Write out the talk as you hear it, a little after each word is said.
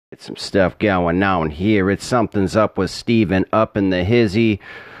Get some stuff going on here. It's Something's Up with Steven up in the hizzy.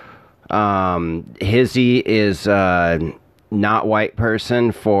 Hizzy is not white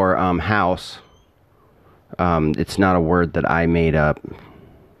person for house. It's not a word that I made up,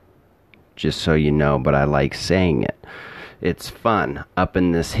 just so you know, but I like saying it. It's fun up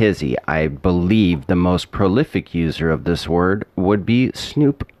in this hizzy. I believe the most prolific user of this word would be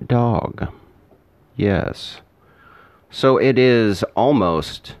Snoop Dogg. Yes. So it is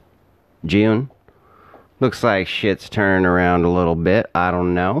almost June. Looks like shit's turning around a little bit. I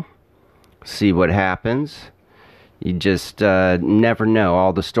don't know. See what happens. You just never know.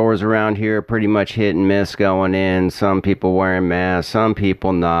 All the stores around here are pretty much hit and miss going in. Some people wearing masks, some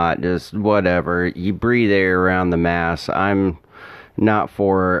people not. Just whatever. You breathe air around the mask. I'm not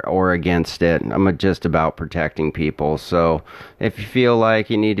for or against it. I'm just about protecting people. So if you feel like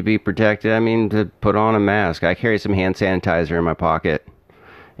you need to be protected, I mean, to put on a mask. I carry some hand sanitizer in my pocket.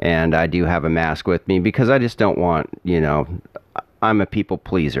 And I do have a mask with me because I just don't want, I'm a people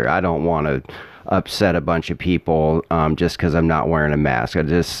pleaser. I don't want to upset a bunch of people just because I'm not wearing a mask. I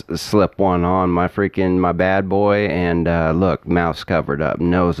just slip one on my bad boy, and look, mouth's covered up,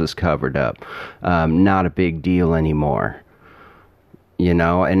 nose is covered up. Not a big deal anymore. And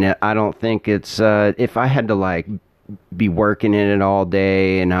I don't think it's, if I had to be working in it all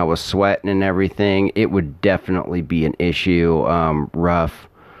day and I was sweating and everything, it would definitely be an issue. Rough.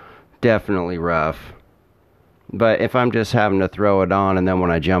 Definitely rough. But if I'm just having to throw it on and then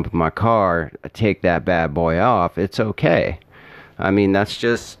when I jump in my car, I take that bad boy off, it's okay. I mean, that's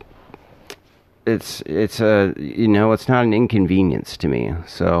just, it's not an inconvenience to me.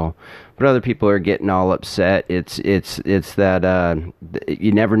 So, but other people are getting all upset. It's that,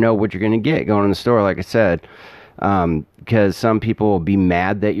 you never know what you're going to get going in the store, like I said. Because some people will be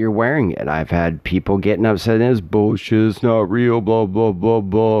mad that you're wearing it. I've had people getting upset. It's bullshit. It's not real. Blah, blah, blah,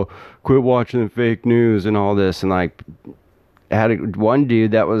 blah. Quit watching the fake news and all this. And I had one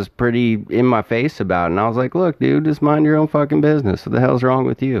dude that was pretty in my face about it. And I was like, look, dude, just mind your own fucking business. What the hell's wrong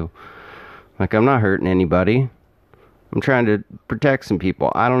with you? I'm not hurting anybody. I'm trying to protect some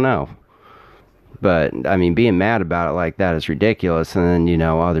people. I don't know. But, I mean, being mad about it like that is ridiculous. And then,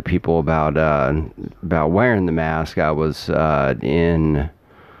 other people about wearing the mask. I was in,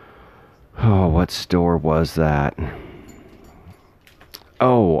 what store was that?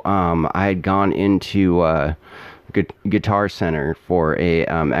 I had gone into Guitar Center for a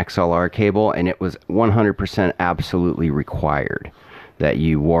XLR cable, and it was 100% absolutely required that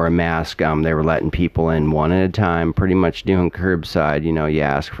you wore a mask. They were letting people in one at a time, pretty much doing curbside. You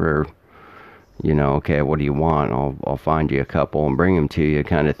ask for, okay, what do you want? I'll find you a couple and bring them to you,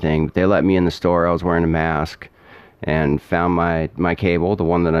 kind of thing. But they let me in the store. I was wearing a mask and found my cable, the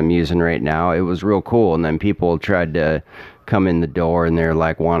one that I'm using right now. It was real cool. And then people tried to come in the door and they're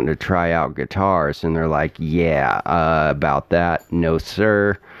like wanting to try out guitars, and they're like, about that, no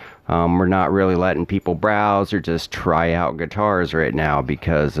sir. We're not really letting people browse or just try out guitars right now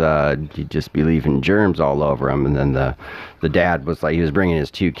because you just be leaving germs all over them. And then the dad was like, he was bringing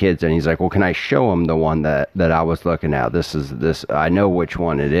his two kids, and he's like, well, can I show him the one that I was looking at? This, I know which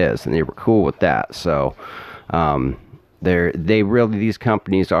one it is. And they were cool with that. So these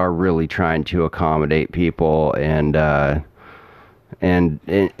companies are really trying to accommodate people and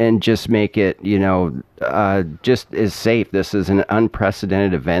just make it, just as safe. This is an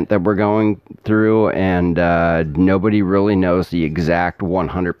unprecedented event that we're going through, and nobody really knows the exact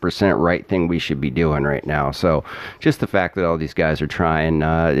 100% right thing we should be doing right now. So just the fact that all these guys are trying,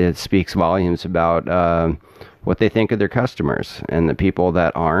 it speaks volumes about what they think of their customers, and the people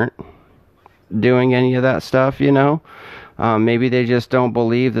that aren't doing any of that stuff, maybe they just don't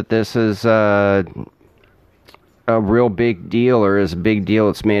believe that this is a real big deal, or as a big deal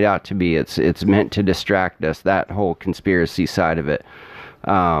it's made out to be. It's meant to distract us, that whole conspiracy side of it.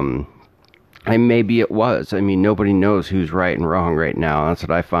 And maybe it was. I mean, nobody knows who's right and wrong right now. That's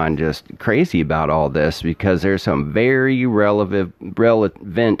what I find just crazy about all this, because there's some very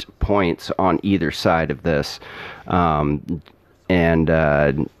relevant points on either side of this. And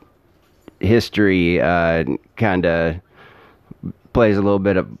history kind of plays a little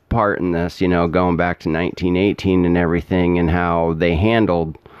bit of part in this, going back to 1918 and everything, and how they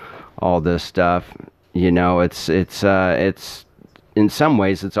handled all this stuff. It's in some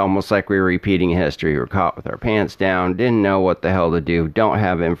ways it's almost like we were repeating history. We're caught with our pants down, didn't know what the hell to do, don't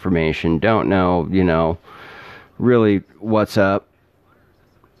have information, don't know, really what's up.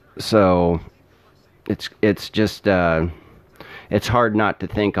 So it's just it's hard not to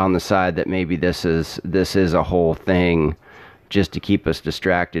think on the side that maybe this is a whole thing just to keep us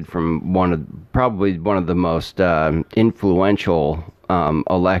distracted from probably one of the most influential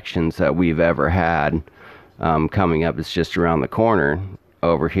elections that we've ever had coming up. It's just around the corner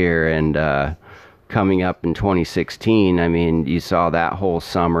over here, and coming up in 2016. I mean, you saw that whole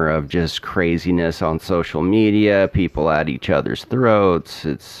summer of just craziness on social media, people at each other's throats.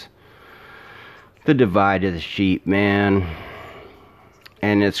 It's the divide of the sheep, man.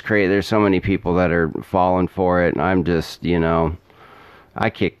 And it's crazy. There's so many people that are falling for it. And I'm just, I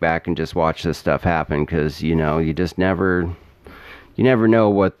kick back and just watch this stuff happen because, you never know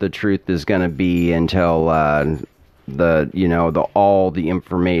what the truth is going to be until all the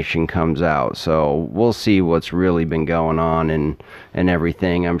information comes out. So we'll see what's really been going on and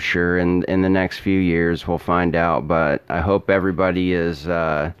everything. I'm sure in the next few years we'll find out. But I hope everybody is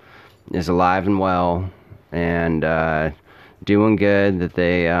alive and well and doing good. That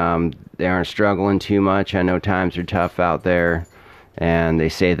they aren't struggling too much. I know times are tough out there, and they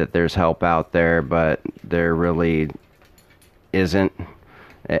say that there's help out there, but there really isn't.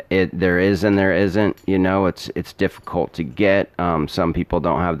 There is and there isn't. It's difficult to get. Some people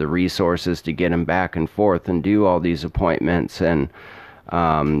don't have the resources to get them back and forth and do all these appointments and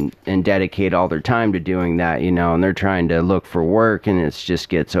dedicate all their time to doing that. And they're trying to look for work, and it just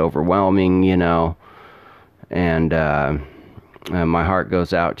gets overwhelming. And my heart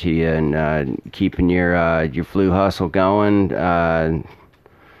goes out to you, and keeping your flu hustle going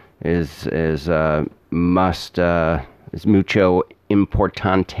is mucho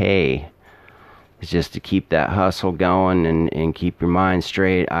importante. It's just to keep that hustle going and keep your mind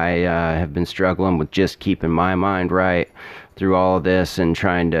straight. I have been struggling with just keeping my mind right through all of this and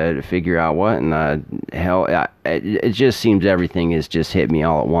trying to figure out what in the hell. It just seems everything has just hit me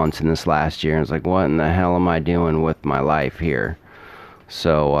all at once in this last year. And it's like, what in the hell am I doing with my life here?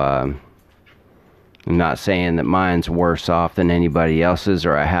 So I'm not saying that mine's worse off than anybody else's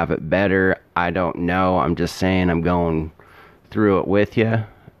or I have it better. I don't know. I'm just saying I'm going through it with you,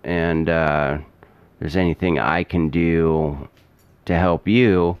 and if there's anything I can do to help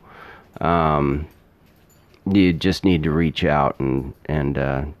you, you just need to reach out and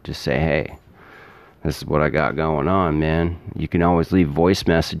just say, hey, this is what I got going on, man. You can always leave voice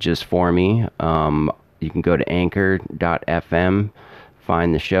messages for me. You can go to anchor.fm,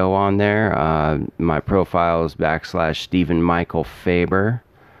 find the show on there. My profile is /Stephen Michael Faber,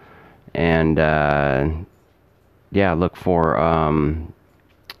 and look for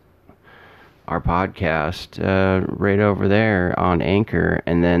our podcast right over there on Anchor.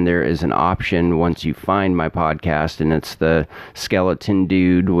 And then there is an option once you find my podcast, and it's the skeleton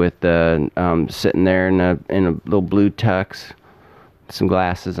dude with the sitting there in a little blue tux, some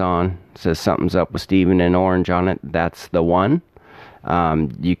glasses on. It says something's up with Steven in orange on it. That's the one.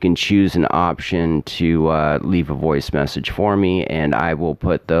 You can choose an option to leave a voice message for me, and I will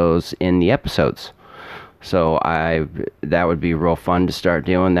put those in the episodes. So that would be real fun to start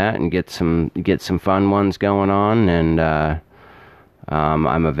doing that and get some fun ones going on. And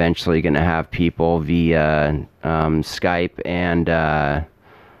I'm eventually going to have people via Skype and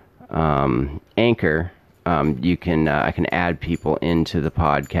Anchor. I can add people into the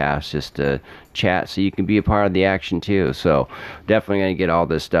podcast just to chat, so you can be a part of the action too. So definitely going to get all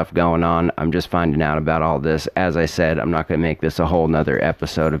this stuff going on. I'm just finding out about all this. As I said, I'm not going to make this a whole nother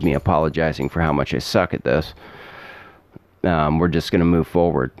episode of me apologizing for how much I suck at this. We're just going to move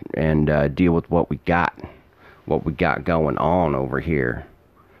forward and deal with what we got going on over here.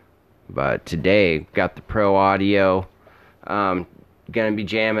 But today, got the Pro Audio. Gonna be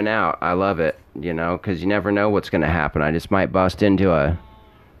jamming out. I love it, because you never know what's gonna happen. I just might bust into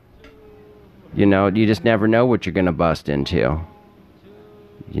you just never know what you're gonna bust into.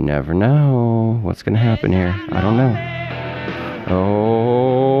 You never know what's gonna happen here. I don't know.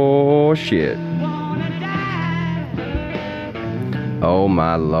 Oh shit. Oh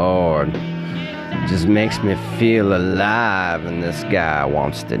my lord. Just makes me feel alive, and this guy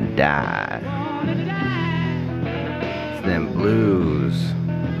wants to die. Them blues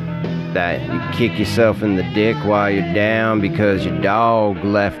that you kick yourself in the dick while you're down because your dog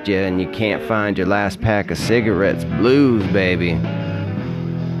left you and you can't find your last pack of cigarettes. Blues, baby.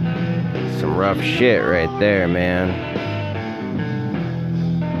 Some rough shit right there, man.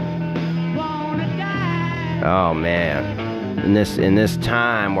 Oh man, in this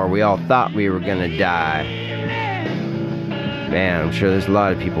time where we all thought we were gonna die, man, I'm sure there's a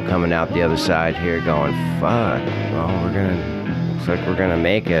lot of people coming out the other side here going, fuck, well, looks like we're gonna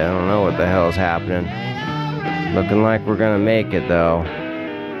make it. I don't know what the hell's happening. Looking like we're gonna make it, though.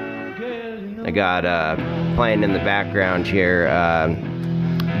 I got, playing in the background here,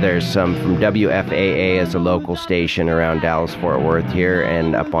 there's some from WFAA as a local station around Dallas-Fort Worth here,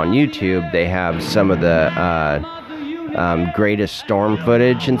 and up on YouTube they have some of the greatest storm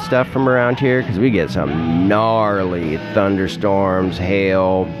footage and stuff from around here, because we get some gnarly thunderstorms,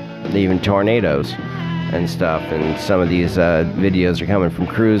 hail, even tornadoes and stuff. And some of these videos are coming from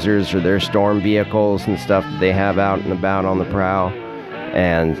cruisers or their storm vehicles and stuff that they have out and about on the prowl.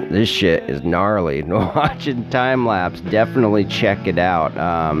 And this shit is gnarly. Watching time lapse, definitely check it out.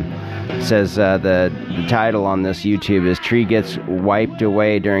 It says the title on this YouTube is "Tree Gets Wiped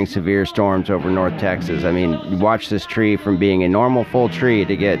Away During Severe Storms Over North Texas." I mean, watch this tree from being a normal full tree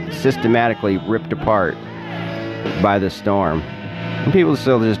to get systematically ripped apart by the storm. And people are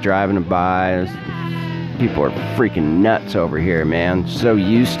still just driving it by. People are freaking nuts over here, man. So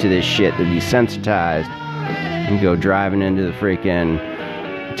used to this shit, they're desensitized. You go driving into the freaking,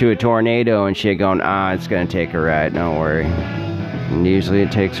 to a tornado and shit going, it's gonna take a ride, don't worry. And usually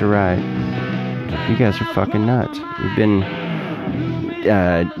it takes a ride. You guys are fucking nuts. You've been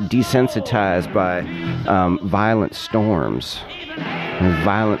desensitized by violent storms. And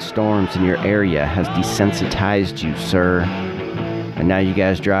violent storms in your area has desensitized you, sir. And now you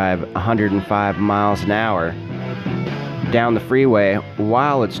guys drive 105 miles an hour down the freeway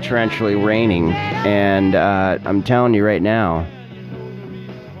while it's torrentially raining. And I'm telling you right now,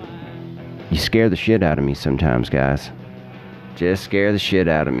 you scare the shit out of me sometimes, guys. Just scare the shit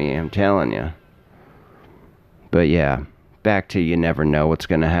out of me, I'm telling you. But yeah, back to you never know what's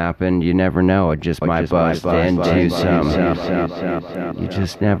gonna happen. You never know, it just might bust into some. You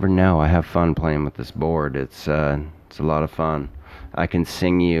just never know. I have fun playing with this board. It's a lot of fun. I can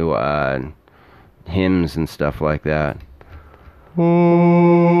sing you hymns and stuff like that.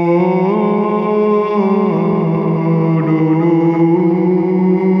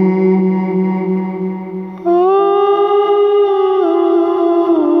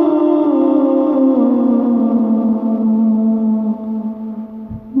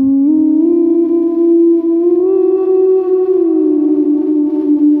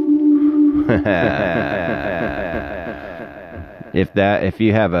 If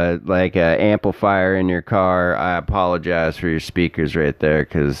you have a amplifier in your car, I apologize for your speakers right there,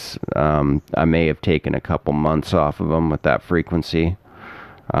 because I may have taken a couple months off of them with that frequency.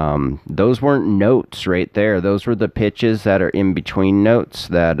 Those weren't notes right there. Those were the pitches that are in between notes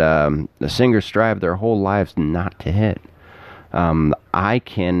that the singers strive their whole lives not to hit. I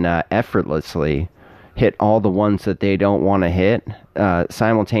can effortlessly hit all the ones that they don't want to hit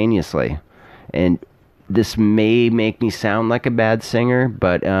simultaneously. And this may make me sound like a bad singer,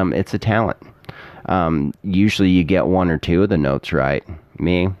 but it's a talent. Usually you get one or two of the notes right.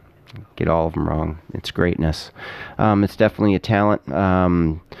 Me, get all of them wrong. It's greatness. It's definitely a talent.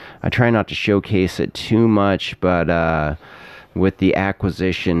 I try not to showcase it too much, but with the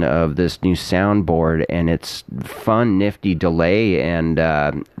acquisition of this new soundboard and its fun, nifty delay and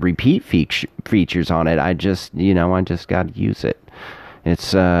repeat features on it, I just got to use it.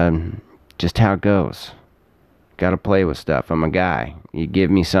 It's just how it goes. Gotta play with stuff. I'm a guy. You give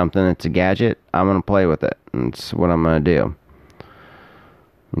me something that's a gadget, I'm gonna play with it. That's what I'm gonna do.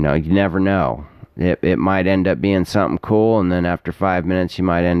 You never know. It might end up being something cool, and then after 5 minutes you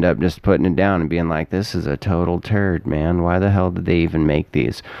might end up just putting it down and being like, this is a total turd, man. Why the hell did they even make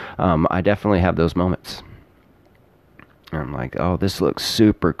these? I definitely have those moments. I'm like, oh, this looks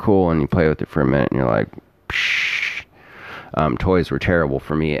super cool, and you play with it for a minute and you're like, psh. Toys were terrible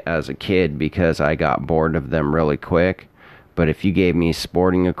for me as a kid because I got bored of them really quick. But if you gave me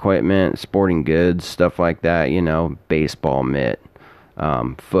sporting equipment, sporting goods, stuff like that, baseball mitt,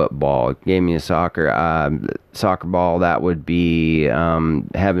 football, gave me a soccer ball, that would be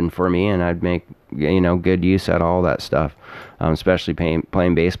heaven for me, and I'd make good use out of all that stuff. Especially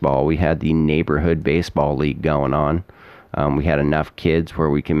playing baseball. We had the neighborhood baseball league going on. We had enough kids where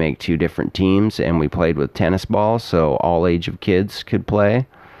we could make 2 different teams, and we played with tennis balls, so all age of kids could play.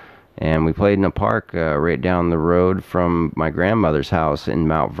 And we played in a park right down the road from my grandmother's house in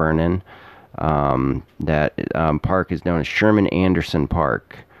Mount Vernon. That park is known as Sherman Anderson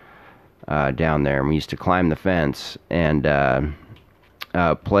Park down there. And we used to climb the fence and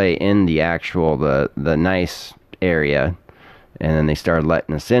play in the actual, the nice area. And then they started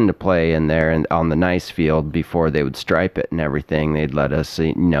letting us in to play in there and on the nice field before they would stripe it and everything. They'd let us,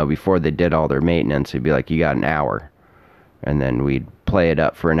 before they did all their maintenance, it'd be like, you got an hour. And then we'd play it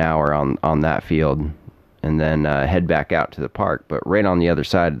up for an hour on that field and then head back out to the park. But right on the other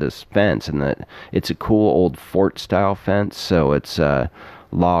side of this fence, and it's a cool old fort-style fence, so it's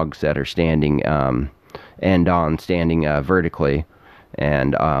logs that are standing standing vertically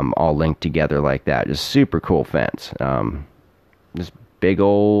and all linked together like that. Just super cool fence. Just big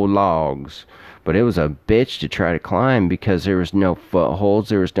old logs. But it was a bitch to try to climb because there was no footholds,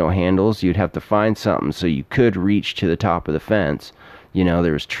 there was no handles. You'd have to find something so you could reach to the top of the fence. You know,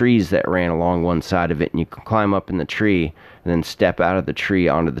 there was trees that ran along one side of it, and you could climb up in the tree and then step out of the tree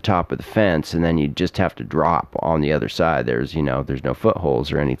onto the top of the fence, and then you just have to drop on the other side. There's no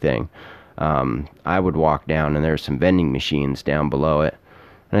footholds or anything. I would walk down, and there's some vending machines down below it.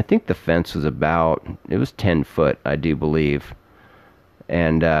 And I think the fence was it was 10 foot, I do believe.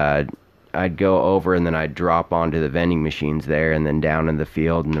 And I'd go over, and then I'd drop onto the vending machines there, and then down in the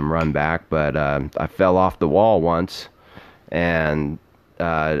field, and then run back. But I fell off the wall once, and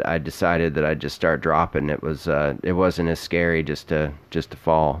I decided that I'd just start dropping. It wasn't as scary just to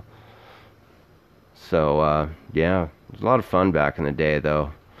fall. So yeah, it was a lot of fun back in the day,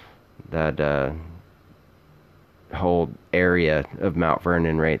 though. That whole area of Mount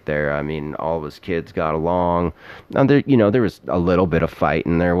Vernon right there. I mean, all of us kids got along. Now there was a little bit of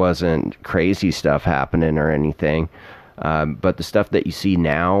fighting. There wasn't crazy stuff happening or anything. But the stuff that you see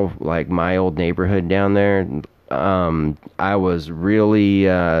now, like my old neighborhood down there, I was really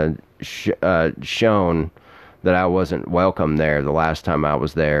shown that I wasn't welcome there the last time I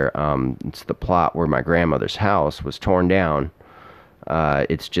was there. It's the plot where my grandmother's house was torn down.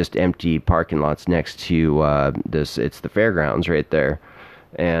 It's just empty parking lots next to it's the fairgrounds right there.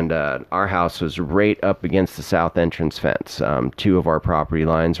 And our house was right up against the south entrance fence. Two of our property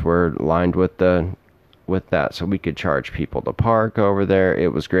lines were lined with that, so we could charge people to park over there.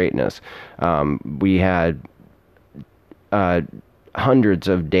 It was greatness. We had hundreds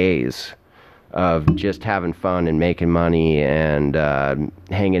of days of just having fun and making money and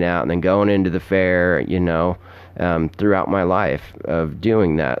hanging out, and then going into the fair, throughout my life of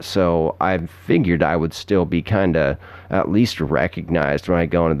doing that. So I figured I would still be kind of at least recognized when I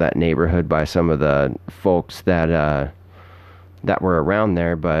go into that neighborhood by some of the folks that were around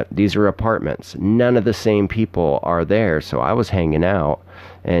there. But these are apartments. None of the same people are there. So I was hanging out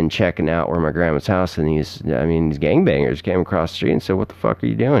and checking out where my grandma's house, and these gangbangers came across the street and said, "What the fuck are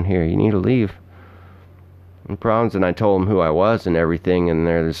you doing here? You need to leave." And problems, and I told them who I was and everything, and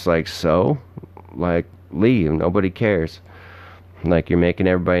they're just like, "So? Like, leave. Nobody cares. Like, you're making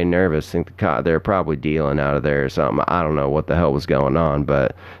everybody nervous. Think they're probably dealing out of there or something." I don't know what the hell was going on,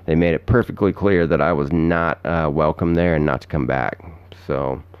 but they made it perfectly clear that I was not welcome there and not to come back.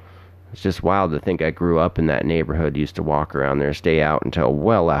 So it's just wild to think I grew up in that neighborhood, used to walk around there, stay out until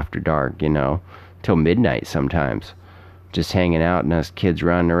well after dark, till midnight sometimes, just hanging out, and us kids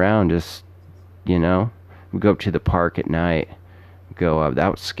running around, just, we go up to the park at night. Go up.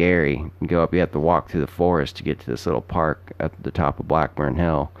 That was scary. You go up, you have to walk through the forest to get to this little park at the top of Blackburn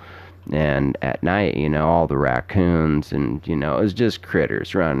Hill. And at night, all the raccoons and, it was just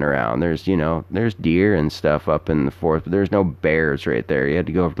critters running around. There's deer and stuff up in the forest, but there's no bears right there. You had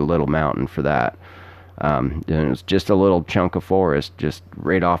to go over to Little Mountain for that. And it was just a little chunk of forest just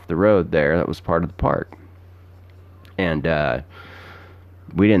right off the road there that was part of the park. And,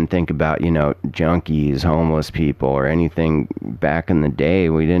 we didn't think about, junkies, homeless people, or anything back in the day.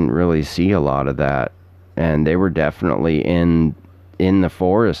 We didn't really see a lot of that. And they were definitely in the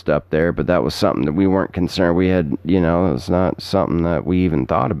forest up there, but that was something that we weren't concerned. We had, it was not something that we even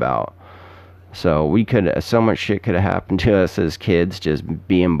thought about. So so much shit could have happened to us as kids, just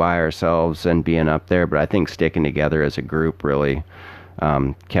being by ourselves and being up there. But I think sticking together as a group really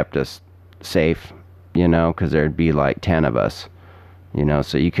kept us safe, because there'd be like 10 of us.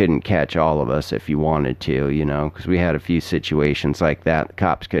 So you couldn't catch all of us if you wanted to, because we had a few situations like that. The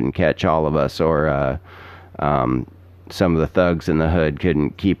cops couldn't catch all of us, or some of the thugs in the hood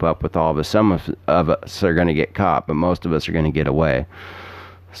couldn't keep up with all of us. Some of us are going to get caught, but most of us are going to get away.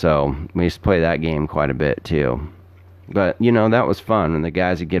 So we used to play that game quite a bit too. But, that was fun. When the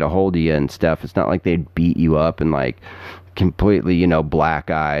guys would get a hold of you and stuff, it's not like they'd beat you up and like completely, black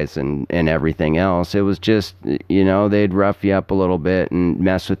eyes and everything else. It was just, they'd rough you up a little bit and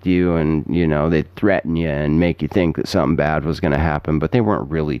mess with you, and, they'd threaten you and make you think that something bad was going to happen, but they weren't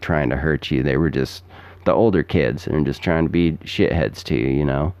really trying to hurt you. They were just the older kids and just trying to be shitheads to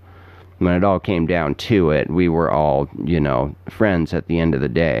you, When it all came down to it, we were all, friends at the end of the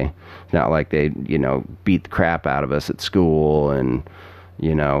day. It's not like they, beat the crap out of us at school and,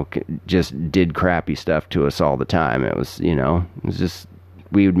 just did crappy stuff to us all the time. It was, just,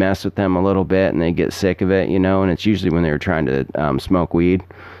 we would mess with them a little bit and they'd get sick of it, and it's usually when they were trying to smoke weed.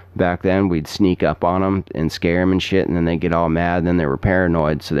 Back then, we'd sneak up on them and scare them and shit, and then they'd get all mad, and then they were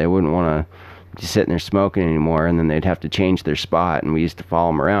paranoid, so they wouldn't want to be sitting there smoking anymore, and then they'd have to change their spot, and we used to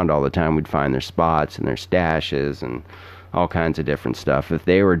follow them around all the time. We'd find their spots and their stashes and all kinds of different stuff. If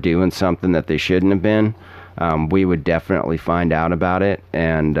they were doing something that they shouldn't have been, we would definitely find out about it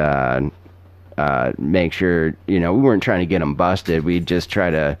and make sure, we weren't trying to get them busted. We'd just try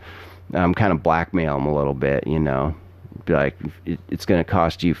to kind of blackmail them a little bit, be like, it's going to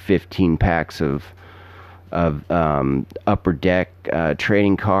cost you 15 packs of upper deck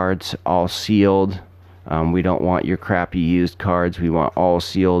trading cards, all sealed. We don't want your crappy used cards. We want all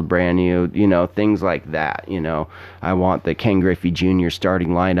sealed, brand new, things like that. I want the Ken Griffey Jr. starting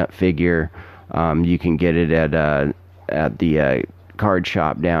lineup figure. You can get it at the card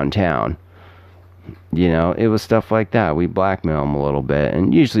shop downtown. It was stuff like that. We blackmail them a little bit,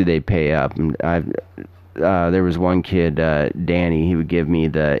 and usually they pay up. And there was one kid, Danny. He would give me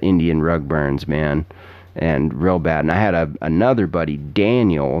the Indian rug burns, man, and real bad. And I had another buddy,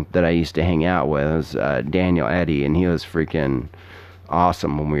 Daniel, that I used to hang out with. It was Daniel Eddy, and he was freaking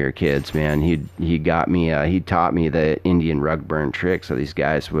awesome when we were kids, man. He got me. He taught me the Indian rug burn trick. So these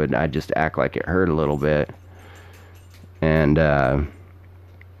guys would, I'd just act like it hurt a little bit, and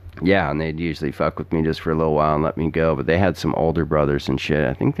yeah, and they'd usually fuck with me just for a little while and let me go. But they had some older brothers and shit.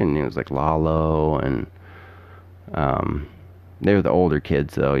 I think their name was like Lalo, and they were the older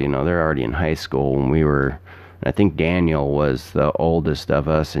kids though. They're already in high school when we were. I think Daniel was the oldest of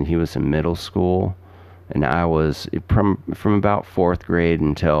us, and he was in middle school, and I was from about 4th grade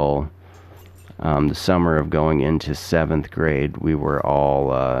until the summer of going into 7th grade. We were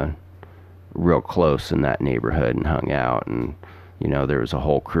all real close in that neighborhood and hung out, and there was a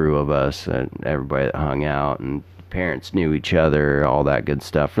whole crew of us, and everybody that hung out, and parents knew each other, all that good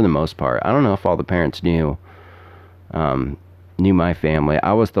stuff for the most part. I don't know if all the parents knew my family.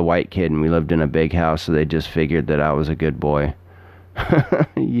 I was the white kid, and we lived in a big house, so they just figured that I was a good boy.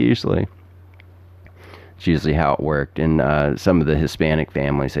 Usually. It's usually how it worked. And some of the Hispanic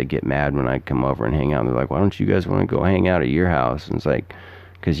families, they get mad when I come over and hang out. They're like, why don't you guys want to go hang out at your house? And it's like,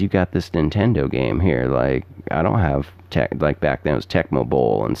 because you got this Nintendo game here. Like, I don't have like back then it was Tecmo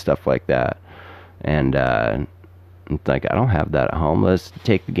Bowl and stuff like that. And it's like, I don't have that at home. Let's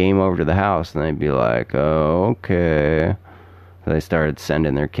take the game over to the house. And they'd be like, oh, okay. So they started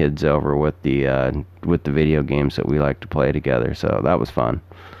sending their kids over with the video games that we like to play together. So that was fun.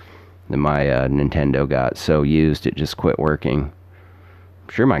 Then my Nintendo got so used it just quit working.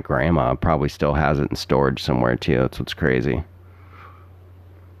 I'm sure my grandma probably still has it in storage somewhere too. That's what's crazy.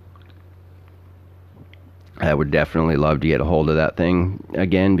 I would definitely love to get a hold of that thing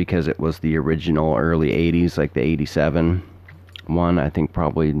again, because it was the original early 80s, like the 87 one. I think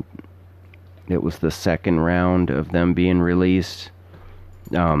probably it was the second round of them being released.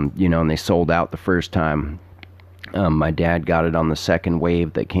 And they sold out the first time. My dad got it on the second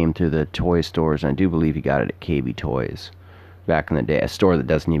wave that came through the toy stores, and I do believe he got it at KB Toys back in the day, a store that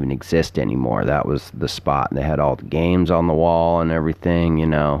doesn't even exist anymore. That was the spot. They had all the games on the wall and everything,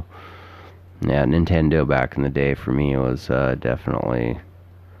 Yeah, Nintendo back in the day for me was definitely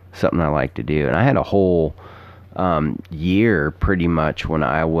something I like to do. And I had a whole year pretty much when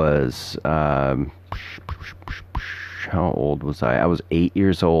I was, how old was I? I was 8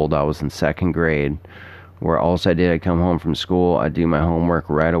 years old. I was in 2nd grade, where all I did, I'd come home from school, I'd do my homework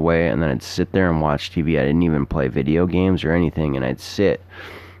right away, and then I'd sit there and watch TV. I didn't even play video games or anything, and I'd sit.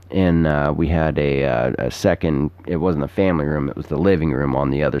 And we had a second, it wasn't a family room, it was the living room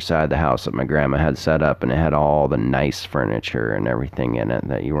on the other side of the house that my grandma had set up, and it had all the nice furniture and everything in it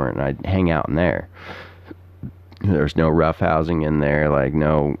that you weren't, and I'd hang out in there. There was no rough housing in there, like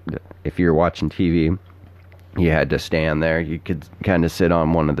no, if you were watching TV, you had to stand there. You could kind of sit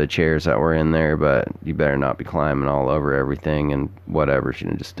on one of the chairs that were in there, but you better not be climbing all over everything and whatever. She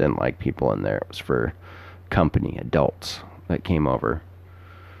just didn't like people in there. It was for company, adults that came over.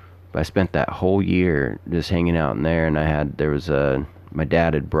 But I spent that whole year just hanging out in there, and my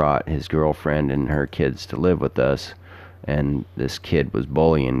dad had brought his girlfriend and her kids to live with us, and this kid was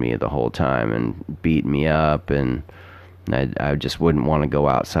bullying me the whole time and beating me up, and I just wouldn't want to go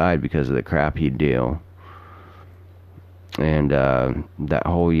outside because of the crap he'd do. And that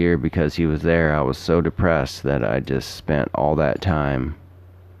whole year, because he was there, I was so depressed that I just spent all that time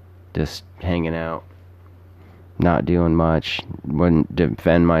just hanging out, not doing much, wouldn't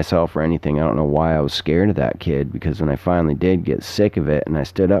defend myself or anything. I don't know why I was scared of that kid, because when I finally did get sick of it and I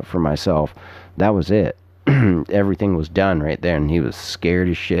stood up for myself, that was it. Everything was done right there, and he was scared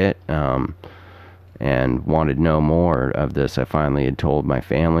as shit and wanted no more of this. I finally had told my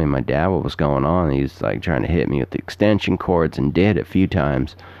family and my dad what was going on. He was like trying to hit me with the extension cords, and did a few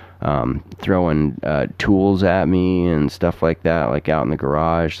times, throwing tools at me and stuff like that, like out in the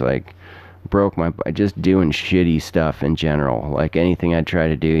garage, like broke just doing shitty stuff in general. Like anything I'd try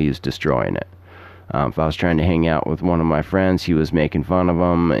to do, he was destroying it. If I was trying to hang out with one of my friends, he was making fun of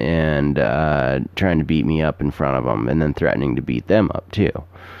them and trying to beat me up in front of them, and then threatening to beat them up too.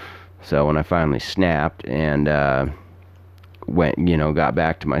 So when I finally snapped and got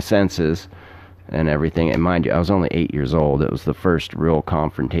back to my senses and everything, and mind you, I was only 8 years old. It was the first real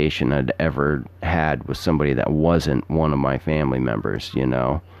confrontation I'd ever had with somebody that wasn't one of my family members,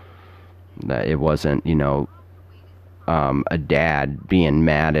 that it wasn't, a dad being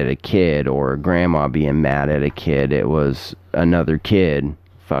mad at a kid or a grandma being mad at a kid. It was another kid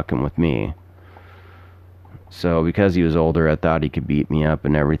fucking with me. So because he was older, I thought he could beat me up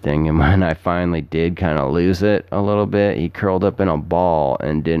and everything. And when I finally did kind of lose it a little bit, he curled up in a ball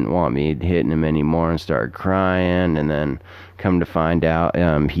and didn't want me hitting him anymore and started crying. And then come to find out,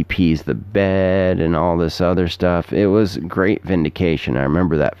 he pees the bed and all this other stuff. It was great vindication. I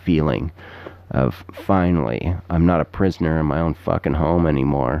remember that feeling of finally, I'm not a prisoner in my own fucking home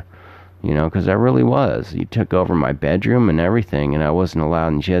anymore. Because I really was. He took over my bedroom and everything, and I wasn't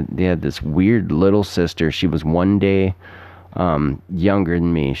allowed. And they had this weird little sister. She was one day younger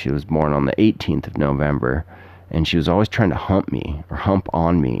than me. She was born on the 18th of November, and she was always trying to hump me or hump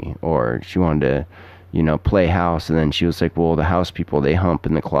on me, or she wanted to, play house. And then she was like, well, the house people, they hump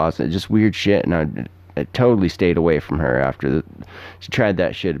in the closet. Just weird shit. And I totally stayed away from her after she tried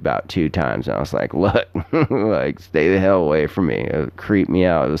that shit about 2 times, and I was like, look, like, stay the hell away from me. It creeped me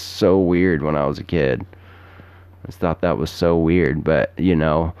out. It was so weird when I was a kid. I just thought that was so weird. But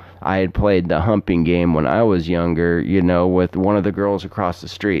I had played the humping game when I was younger, with one of the girls across the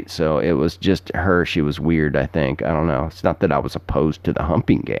street, so it was just her. She was weird, I think. I don't know. It's not that I was opposed to the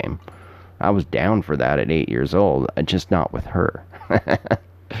humping game. I was down for that at 8 years old, just not with her.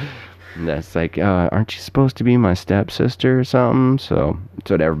 That's like, aren't you supposed to be my stepsister or something? So that's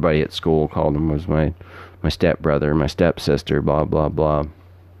what everybody at school called him, was my stepbrother, my stepsister, blah, blah, blah.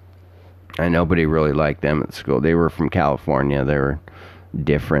 And nobody really liked them at school. They were from California. They were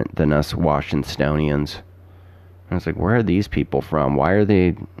different than us Washingtonians. I was like, where are these people from? Why are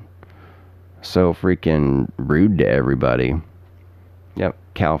they so freaking rude to everybody? Yep,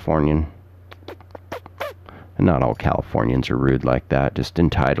 Californian. Not all Californians are rude like that. Just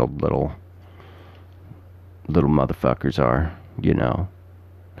entitled little motherfuckers are,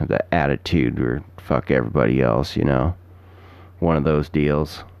 Have that attitude or fuck everybody else, One of those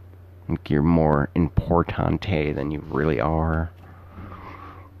deals. Like you're more importante than you really are.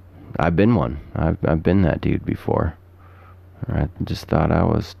 I've been one. I've been that dude before. I just thought I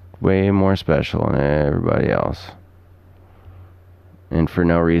was way more special than everybody else. And for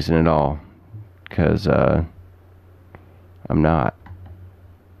no reason at all. Because, I'm not.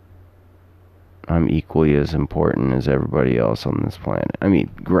 I'm equally as important as everybody else on this planet. I mean,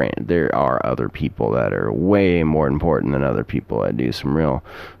 granted, there are other people that are way more important than other people that do some real...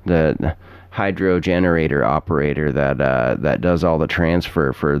 The hydro generator operator that does all the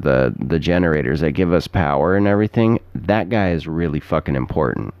transfer for the generators that give us power and everything, that guy is really fucking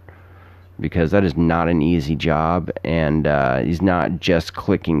important. Because that is not an easy job, and he's not just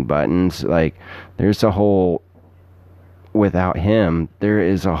clicking buttons. Like, there's a whole... Without him, there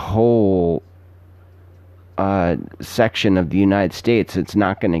is a whole section of the United States that's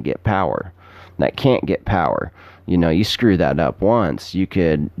not going to get power. That can't get power. You screw that up once, you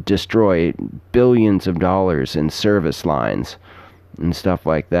could destroy billions of dollars in service lines and stuff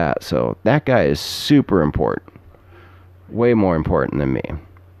like that. So that guy is super important. Way more important than me.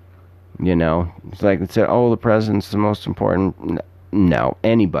 It's like they said, oh, the president's the most important. No,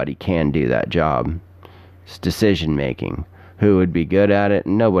 anybody can do that job. It's decision making. Who would be good at it?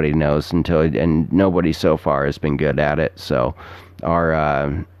 Nobody knows and nobody so far has been good at it. So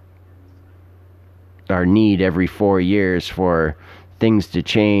our need every 4 years for things to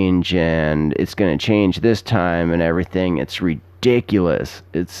change, and it's going to change this time and everything, it's ridiculous.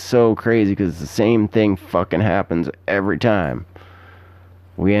 It's so crazy because the same thing fucking happens every time.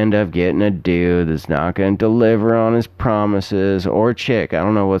 We end up getting a dude that's not going to deliver on his promises, or chick. I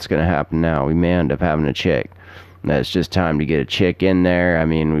don't know what's going to happen now. We may end up having a chick. It's just time to get a chick in there. I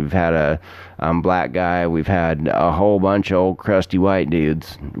mean, we've had a black guy. We've had a whole bunch of old crusty white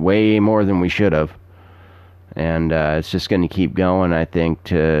dudes. Way more than we should have. And it's just going to keep going, I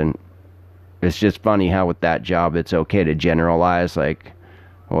think. It's just funny how with that job it's okay to generalize. Like,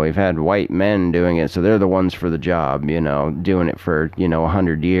 well, we've had white men doing it, so they're the ones for the job, doing it for,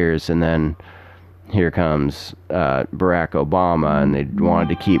 100 years. And then here comes Barack Obama, and they wanted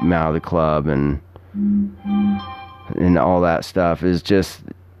to keep him out of the club, and all that stuff is just,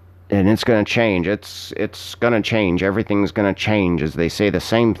 and it's going to change. It's going to change. Everything's going to change, as they say the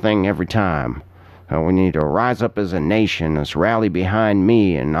same thing every time. We need to rise up as a nation. Let's rally behind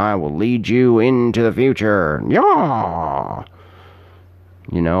me, and I will lead you into the future. Yeah!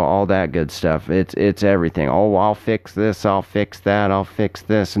 You know, all that good stuff. It's everything. Oh, I'll fix this, I'll fix that, I'll fix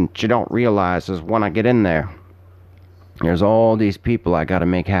this. And what you don't realize is when I get in there, there's all these people I gotta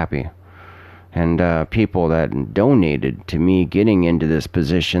make happy. And people that donated to me getting into this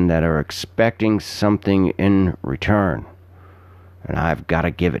position that are expecting something in return. And I've got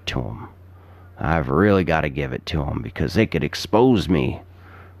to give it to them. I've really got to give it to them because they could expose me,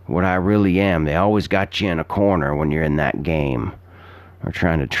 what I really am. They always got you in a corner when you're in that game. Or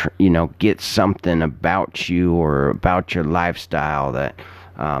trying to, get something about you or about your lifestyle that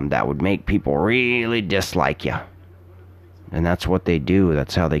would make people really dislike you. And that's what they do.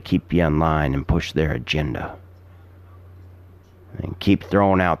 That's how they keep you in line and push their agenda. And keep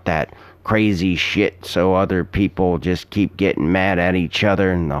throwing out that crazy shit so other people just keep getting mad at each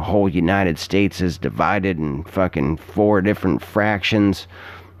other, and the whole United States is divided in fucking 4 different fractions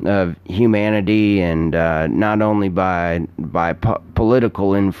of humanity, and not only by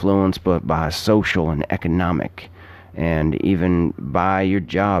political influence, but by social and economic. And even by your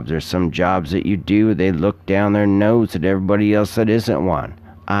jobs. There's some jobs that you do, they look down their nose at everybody else that isn't one,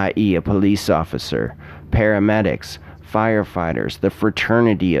 i.e. a police officer, paramedics, firefighters, the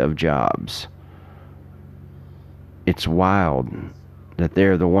fraternity of jobs. It's wild that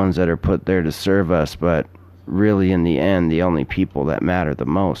they're the ones that are put there to serve us, but really in the end, the only people that matter the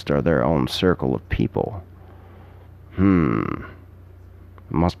most are their own circle of people.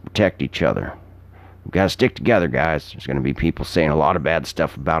 Must protect each other. We gotta stick together, guys. There's gonna be people saying a lot of bad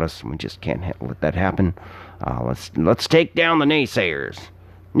stuff about us, and we just can't let that happen. Let's take down the naysayers.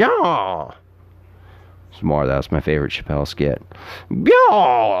 Yeah. Some more. That's my favorite Chappelle skit.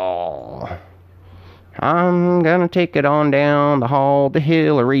 Yeah. I'm gonna take it on down the hall to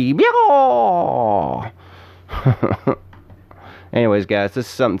Hillary. Yeah. Anyways, guys, this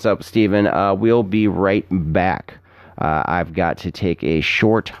is Something's Up with Steven. We'll be right back. I've got to take a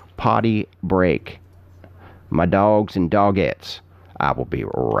short potty break. My dogs and dogettes. I will be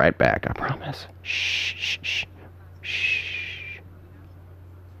right back, I promise. Shh, shh, shh, shh.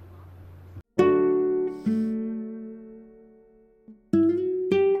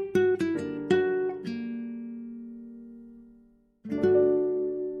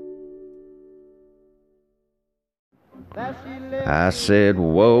 I said,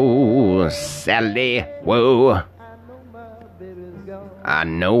 whoa, Sally, whoa. I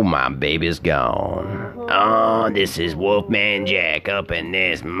know my baby's gone. Oh, this is Wolfman Jack up in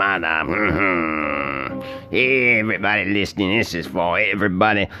this mother. Everybody listening, this is for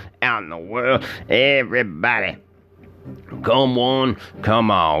everybody out in the world. Everybody. Come on, come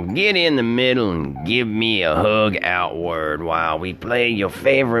on, get in the middle and give me a hug outward while we play your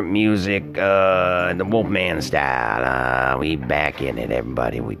favorite music, the Wolfman style. We back in it,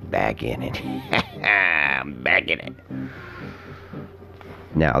 everybody, we back in it. Back in it.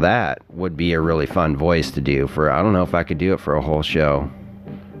 Now that would be a really fun voice to do for, I don't know if I could do it for a whole show.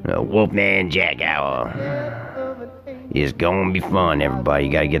 Wolfman Jack Hour. It's gonna be fun, everybody.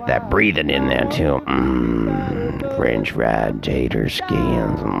 You gotta get that breathing in there, too. French fried tater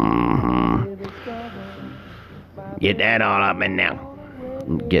skins. Get that all up in there.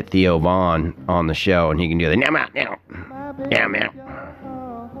 Get Theo Vaughn on the show, and he can do the now.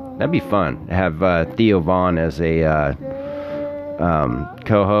 That'd be fun. Have Theo Vaughn as a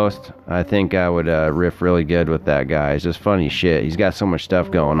co-host. I think I would riff really good with that guy. It's just funny shit. He's got so much stuff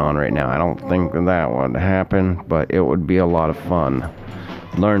going on right now. I don't think that would happen, but it would be a lot of fun.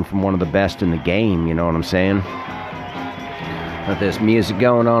 Learn from one of the best in the game, you know what I'm saying? With this music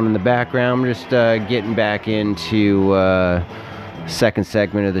going on in the background, we're just getting back into second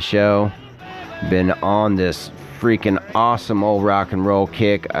segment of the show. Been on this freaking awesome old rock and roll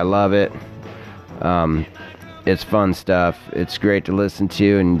kick. I love it. It's fun stuff. It's great to listen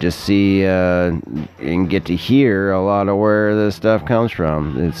to and just see and get to hear a lot of where this stuff comes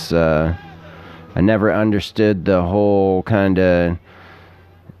from. It's I never understood the whole kind of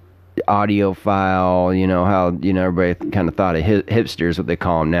audiophile, how, everybody kind of thought of hipsters, what they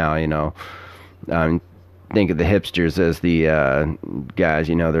call them now, think of the hipsters as the guys,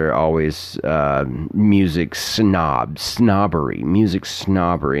 they're always music snobbery,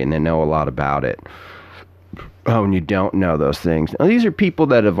 and they know a lot about it. Oh, and you don't know those things. Now, these are people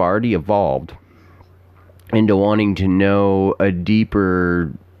that have already evolved into wanting to know a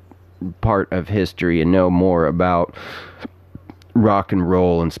deeper part of history and know more about rock and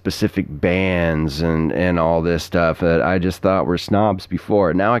roll and specific bands and all this stuff that I just thought were snobs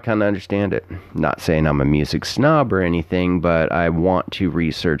before. Now I kind of understand it. Not saying I'm a music snob or anything, but I want to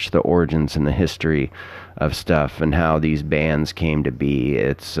research the origins and the history of stuff and how these bands came to be.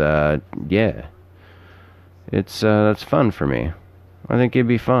 It's yeah. It's that's fun for me. I think it'd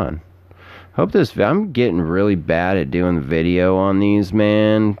be fun. Hope this I'm getting really bad at doing the video on these,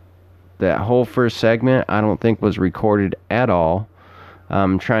 man. That whole first segment I don't think was recorded at all.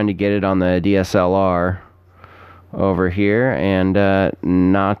 I'm trying to get it on the DSLR over here, and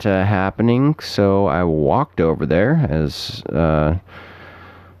not happening, so I walked over there as you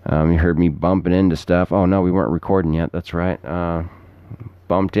heard me bumping into stuff. Oh no, we weren't recording yet, that's right.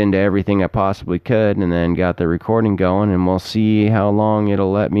 Bumped into everything I possibly could, and then got the recording going, and we'll see how long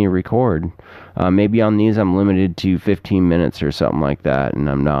it'll let me record. Maybe on these I'm limited to 15 minutes or something like that, and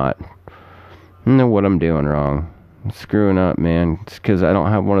I'm not. I don't know what I'm doing wrong. I'm screwing up, man. It's because I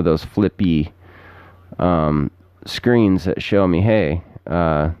don't have one of those flippy screens that show me, hey,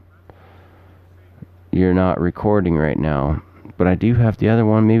 you're not recording right now. But I do have the other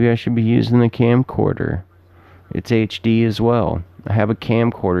one. Maybe I should be using the camcorder. It's HD as well. I have a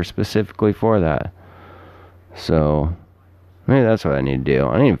camcorder specifically for that. So, maybe that's what I need to do.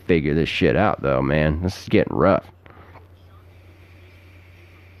 I need to figure this shit out, though, man. This is getting rough.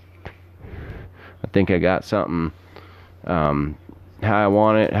 I think I got something, how I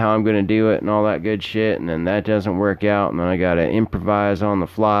want it, how I'm going to do it, and all that good shit, and then that doesn't work out, and then I got to improvise on the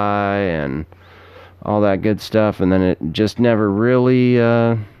fly, and all that good stuff, and then it just never really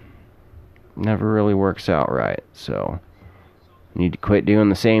works out right. So I need to quit doing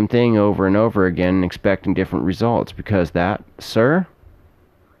the same thing over and over again and expecting different results, because that, sir,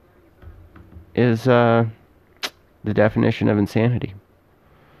 is the definition of insanity.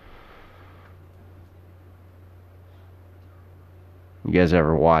 You guys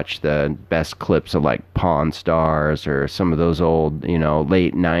ever watch the best clips of like Pawn Stars or some of those old,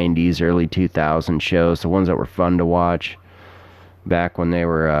 late 90s, early 2000s shows, the ones that were fun to watch back when they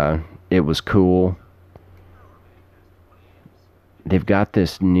were, it was cool? They've got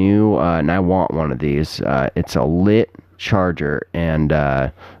this new, and I want one of these. It's a lit charger, and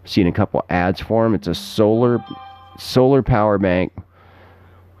I've seen a couple ads for them. It's a solar power bank.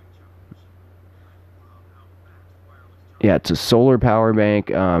 Yeah, it's a solar power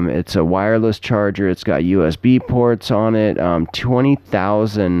bank. It's a wireless charger. It's got USB ports on it.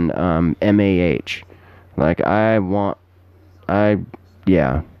 20,000 mAh. Like, I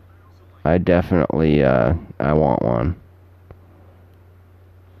definitely I want one.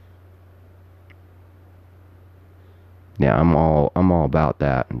 Yeah, I'm all about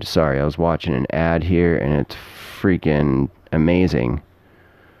that. I'm sorry, I was watching an ad here, and it's freaking amazing.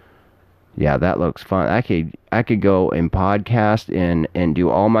 Yeah, that looks fun. I could go and podcast and do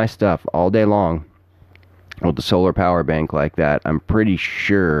all my stuff all day long with the solar power bank like that. I'm pretty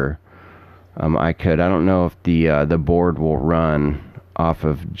sure I could. I don't know if the board will run off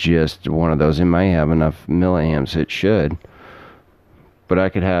of just one of those. It might have enough milliamps. It should. But I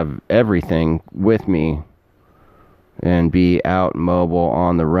could have everything with me and be out mobile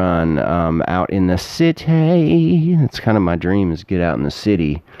on the run, out in the city. It's kind of my dream, is get out in the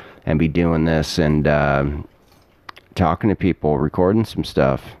city and be doing this and talking to people, recording some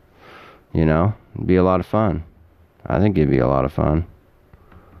stuff. It'd be a lot of fun. I think it'd be a lot of fun.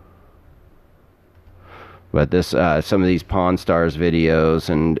 But this, some of these Pawn Stars videos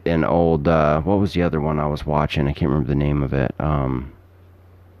and old, what was the other one I was watching? I can't remember the name of it.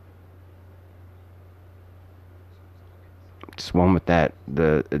 It's one with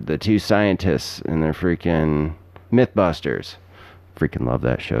the two scientists and their freaking Mythbusters. Freaking love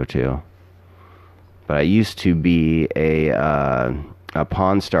that show too. But I used to be a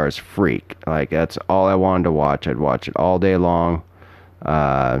Pawn Stars freak. Like, that's all I wanted to watch. I'd watch it all day long.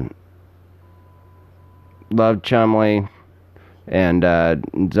 Loved Chumley and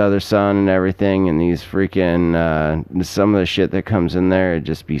his other son and everything, and these freaking some of the shit that comes in there, it'd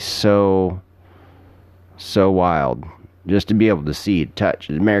just be so wild. Just to be able to see, touch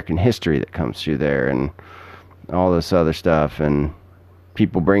the American history that comes through there, and all this other stuff, and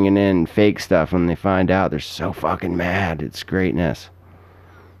people bringing in fake stuff when they find out. They're so fucking mad. It's greatness.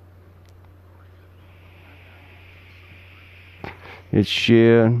 It's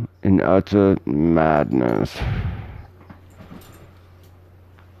sheer and utter madness.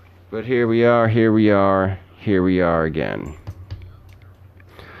 But here we are again.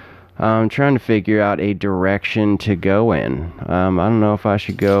 I'm trying to figure out a direction to go in. I don't know if I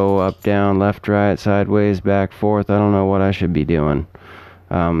should go up, down, left, right, sideways, back, forth. I don't know what I should be doing.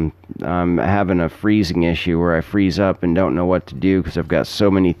 I'm having a freezing issue where I freeze up and don't know what to do because I've got so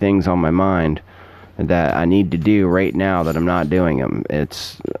many things on my mind that I need to do right now that I'm not doing them.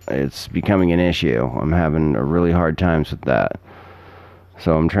 It's becoming an issue. I'm having a really hard times with that.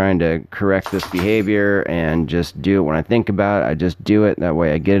 So I'm trying to correct this behavior and just do it when I think about it. I just do it. That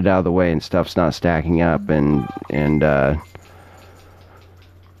way I get it out of the way and stuff's not stacking up and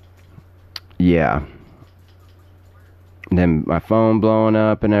yeah. And then my phone blowing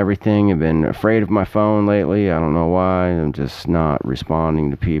up and everything. I've been afraid of my phone lately. I don't know why. I'm just not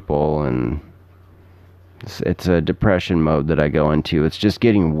responding to people, and it's a depression mode that I go into. It's just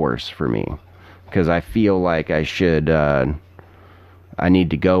getting worse for me because I feel like I should I need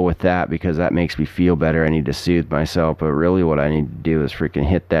to go with that because that makes me feel better. I need to soothe myself, but really what I need to do is freaking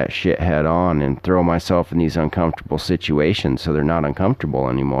hit that shit head on and throw myself in these uncomfortable situations so they're not uncomfortable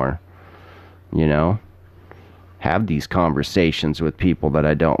anymore. You know? Have these conversations with people that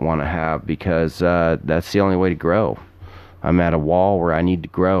I don't want to have because that's the only way to grow. I'm at a wall where I need to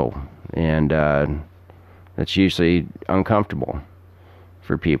grow, and that's usually uncomfortable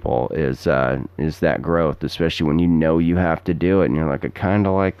for people is that growth, especially when you know you have to do it and you're like, I kind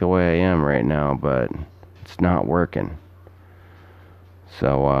of like the way I am right now, but it's not working.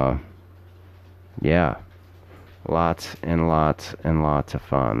 So yeah, lots and lots and lots of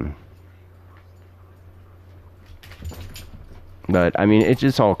fun. But I mean, it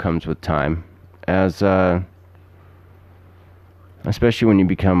just all comes with time, as especially when you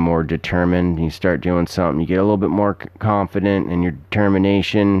become more determined, you start doing something, you get a little bit more confident, and your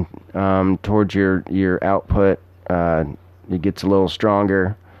determination towards your output it gets a little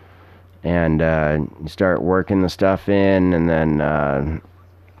stronger, and you start working the stuff in, and then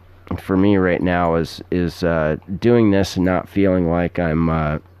for me right now is doing this and not feeling like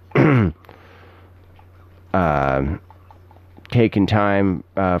I'm taking time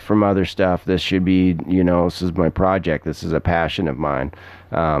from other stuff. This should be, this is my project. This is a passion of mine.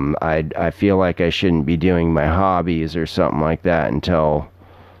 I feel like I shouldn't be doing my hobbies or something like that until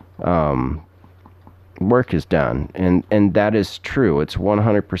work is done. And that is true. It's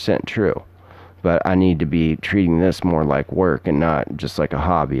 100% true. But I need to be treating this more like work and not just like a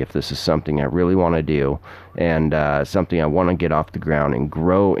hobby. If this is something I really want to do and something I want to get off the ground and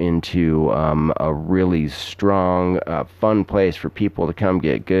grow into a really strong, fun place for people to come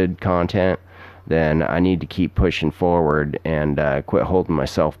get good content, then I need to keep pushing forward and quit holding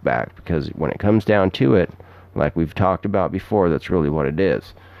myself back. Because when it comes down to it, like we've talked about before, that's really what it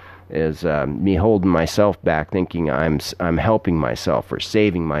is me holding myself back, thinking I'm helping myself or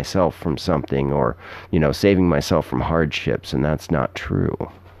saving myself from something, or saving myself from hardships, and that's not true.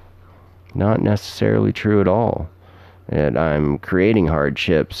 Not necessarily true at all. And I'm creating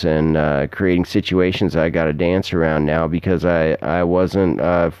hardships and creating situations I got to dance around now because I wasn't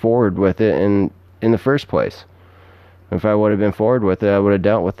forward with it in the first place. If I would have been forward with it, I would have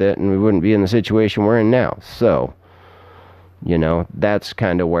dealt with it, and we wouldn't be in the situation we're in now. So. That's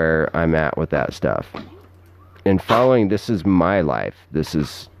kind of where I'm at with that stuff. And following, this is my life. This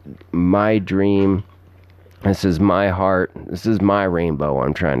is my dream. This is my heart. This is my rainbow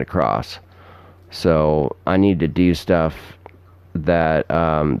I'm trying to cross. So I need to do stuff that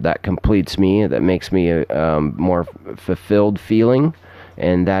that completes me, that makes me a more fulfilled feeling.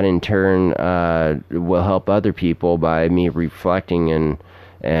 And that in turn will help other people by me reflecting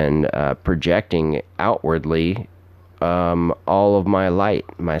and projecting outwardly all of my light,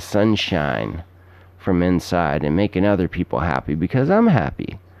 my sunshine from inside, and making other people happy because I'm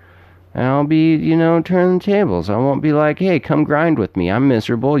happy. And I'll be, turning the tables. I won't be like, hey, come grind with me. I'm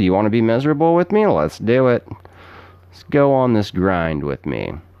miserable. You want to be miserable with me? Let's do it. Let's go on this grind with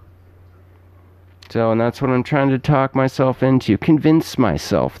me. So, and that's what I'm trying to talk myself into. Convince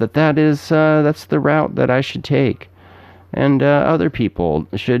myself that is, that's the route that I should take. And other people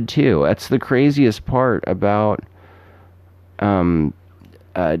should too. That's the craziest part about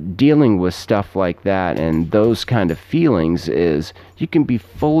dealing with stuff like that and those kind of feelings is you can be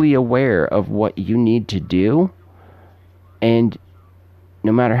fully aware of what you need to do, and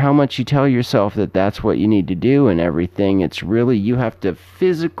no matter how much you tell yourself that that's what you need to do and everything, it's really you have to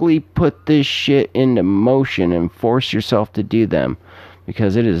physically put this shit into motion and force yourself to do them,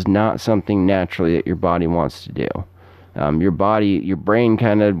 because it is not something naturally that your body wants to do. Your brain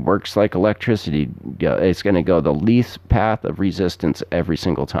kind of works like electricity. It's going to go the least path of resistance every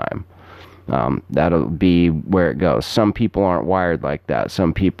single time. That'll be where it goes. Some people aren't wired like that.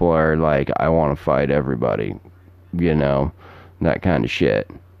 Some people are like, I want to fight everybody, that kind of shit.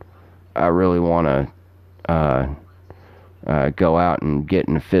 I really want to go out and get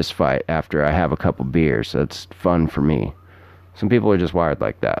in a fist fight after I have a couple beers. That's fun for me. Some people are just wired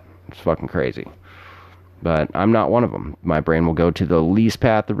like that. It's fucking crazy. But I'm not one of them. My brain will go to the least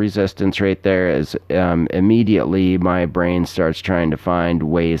path of resistance right there, as immediately my brain starts trying to find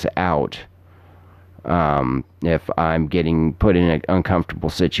ways out. If I'm getting put in an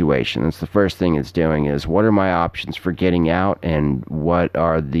uncomfortable situation, that's the first thing it's doing, is what are my options for getting out, and what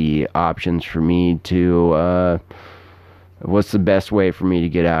are the options for me to, what's the best way for me to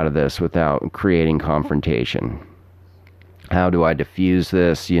get out of this without creating confrontation? How do I diffuse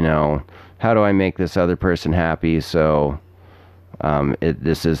this, how do I make this other person happy so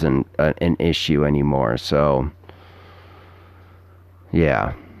this isn't an issue anymore? So,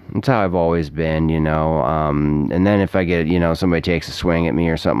 yeah. That's how I've always been, and then if I get, somebody takes a swing at me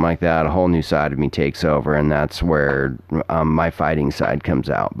or something like that, a whole new side of me takes over, and that's where my fighting side comes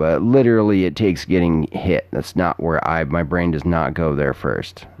out. But literally, it takes getting hit. That's not where my brain does not go there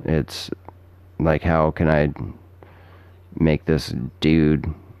first. It's like, how can I make this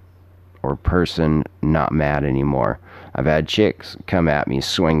dude or person not mad anymore? I've had chicks come at me,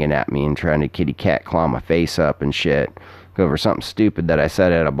 swinging at me, and trying to kitty cat claw my face up and shit, over something stupid that I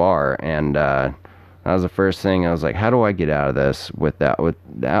said at a bar, and that was the first thing. I was like, how do I get out of this without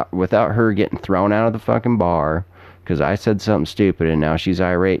her getting thrown out of the fucking bar because I said something stupid, and now she's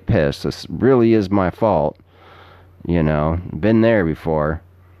irate, pissed. This really is my fault, been there before.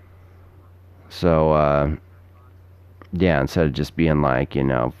 So yeah, instead of just being like,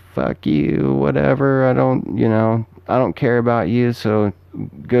 fuck you, whatever, I don't care about you, so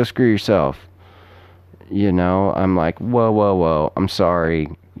go screw yourself. I'm like, whoa, I'm sorry.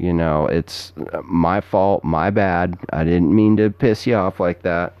 It's my fault, my bad. I didn't mean to piss you off like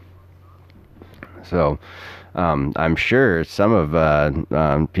that. So, I'm sure some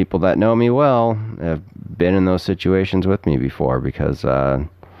of people that know me well have been in those situations with me before, because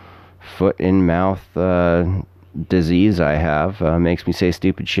foot and mouth disease I have makes me say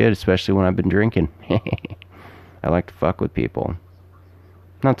stupid shit, especially when I've been drinking. I like to fuck with people.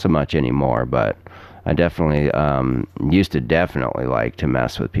 Not so much anymore, but I definitely used to definitely like to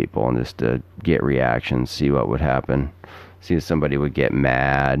mess with people and just to get reactions, see what would happen, see if somebody would get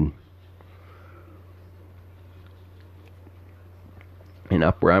mad. And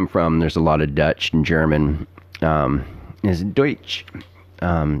up where I'm from, there's a lot of Dutch and German, is Deutsch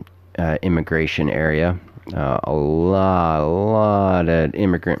immigration area. A lot of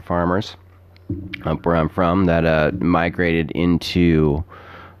immigrant farmers up where I'm from that migrated into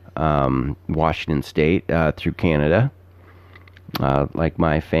Washington State through Canada, like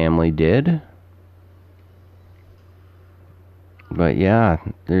my family did. But yeah,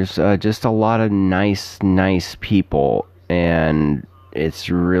 there's just a lot of nice people, and it's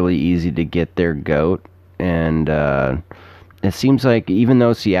really easy to get their goat. And it seems like even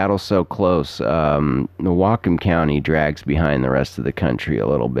though Seattle's so close, Whatcom County drags behind the rest of the country a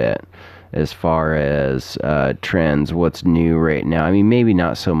little bit as far as trends, what's new right now. I mean, maybe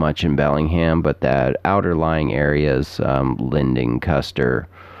not so much in Bellingham, but that outer lying areas, Linden, Custer,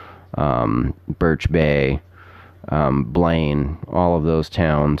 Birch Bay, Blaine, all of those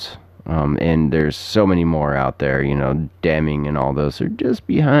towns. And there's so many more out there, Deming and all those are just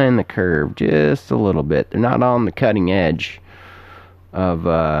behind the curve, just a little bit. They're not on the cutting edge of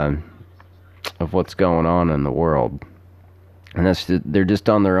what's going on in the world. And they're just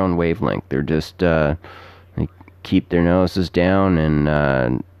on their own wavelength. They're just they keep their noses down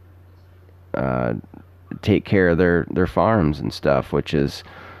and take care of their farms and stuff, which is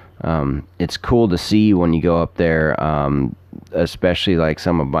it's cool to see when you go up there, especially like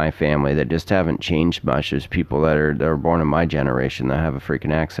some of my family that just haven't changed much. There's people that are born in my generation that have a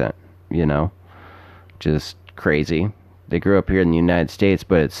freaking accent, just crazy. They grew up here in the United States,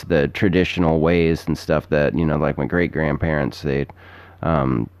 but it's the traditional ways and stuff that, like my great-grandparents, they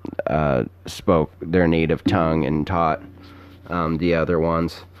spoke their native tongue and taught the other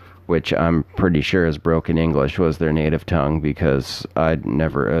ones, which I'm pretty sure is broken English was their native tongue, because I'd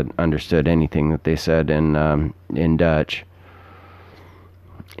never understood anything that they said in Dutch.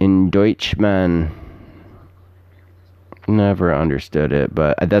 In Deutschman, never understood it,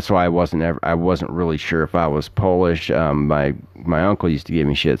 but that's why I wasn't really sure if I was Polish. My uncle used to give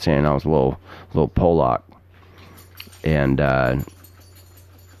me shit saying I was a little Polak, and I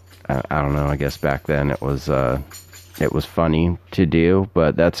don't know. I guess back then it was funny to do,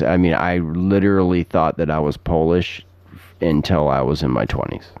 but I literally thought that I was Polish until I was in my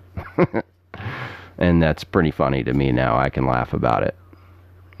 20s, and that's pretty funny to me now. I can laugh about it.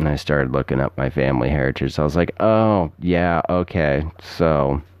 And I started looking up my family heritage. So I was like, oh, yeah, okay.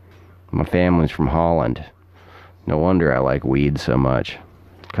 So, my family's from Holland. No wonder I like weed so much.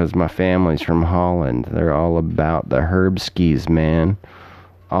 because my family's from Holland. They're all about the Herbskis, man.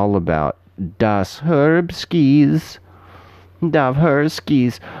 All about das Herbskis. Dav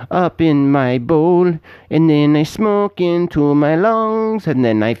Herskis up in my bowl, and then I smoke into my lungs, and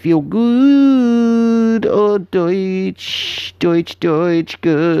then I feel good. Oh, Deutsch, Deutsch, Deutsch,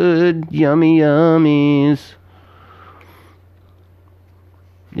 good. Yummy yummies.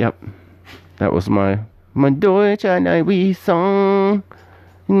 Yep. That was my Deutsch and I we song.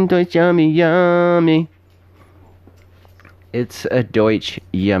 Deutsch yummy yummy. It's a Deutsch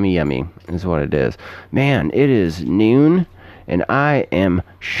yummy yummy is what it is. Man, it is noon and I am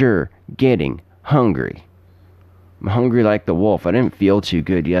sure getting hungry. I'm hungry like the wolf. I didn't feel too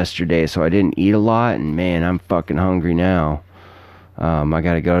good yesterday, so I didn't eat a lot, and man, I'm fucking hungry now. I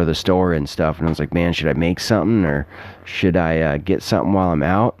gotta go to the store and stuff, and I was like, man, should I make something, or should I get something while I'm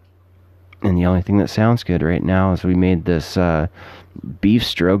out? And the only thing that sounds good right now is we made this beef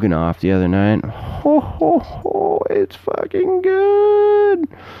stroganoff the other night. Ho, ho, ho, it's fucking good.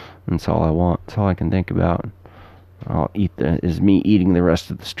 That's all I want. That's all I can think about. Is me eating the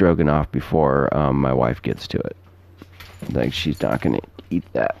rest of the stroganoff before my wife gets to it. Like, she's not gonna eat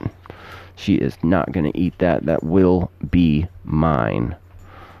that. She is not gonna eat that. That will be mine.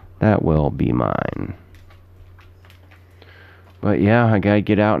 That will be mine. But yeah, I gotta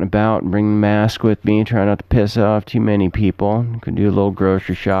get out and about and bring the mask with me. Try not to piss off too many people. Could do a little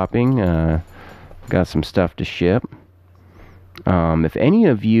grocery shopping. Got some stuff to ship. If any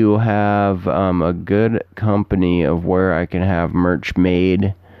of you have a good company of where I can have merch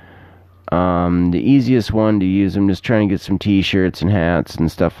made, the easiest one to use, I'm just trying to get some t-shirts and hats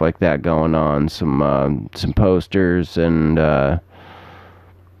and stuff like that going on. Some posters and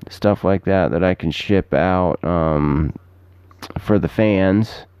stuff like that I can ship out for the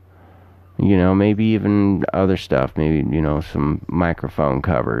fans. You know, maybe even other stuff. Maybe, you know, some microphone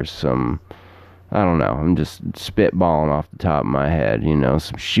covers, some... I don't know, I'm just spitballing off the top of my head, you know,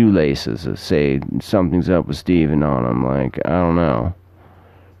 some shoelaces that say something's up with Steven on them, like, I don't know.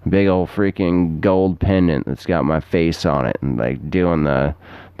 Big old freaking gold pendant that's got my face on it, and like doing the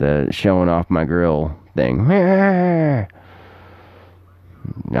showing off my grill thing.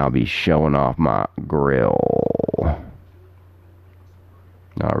 I'll be showing off my grill.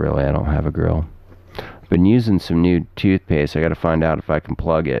 Not really, I don't have a grill. I've been using some new toothpaste, I gotta find out if I can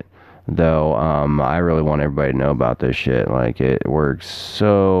plug it. Though, I really want everybody to know about this shit. Like, it works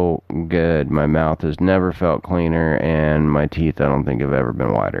so good. My mouth has never felt cleaner, and my teeth, I don't think, have ever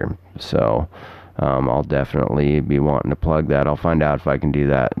been whiter. So, I'll definitely be wanting to plug that. I'll find out if I can do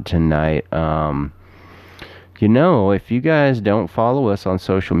that tonight. You know, if you guys don't follow us on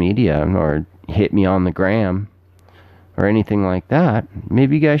social media, or hit me on the gram, or anything like that,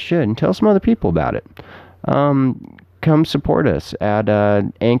 maybe you guys should, and tell some other people about it. Come support us at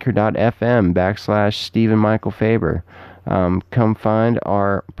anchor.fm/Stephen Michael Faber. Come find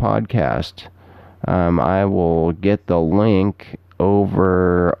our podcast. I will get the link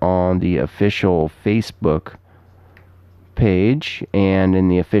over on the official Facebook page and in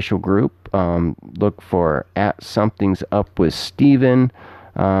the official group. Look for @something's up with Steven.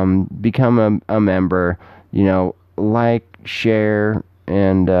 Become a member. You know, like, share,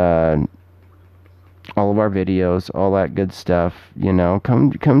 and all of our videos, all that good stuff, you know.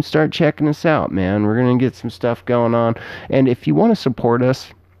 Come start checking us out, man. We're gonna get some stuff going on. And if you want to support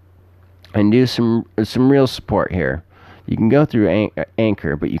us and do some real support here, you can go through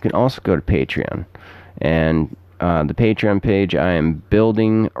Anchor, but you can also go to Patreon. And the Patreon page I am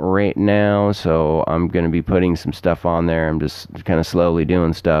building right now, so I'm going to be putting some stuff on there. I'm just kind of slowly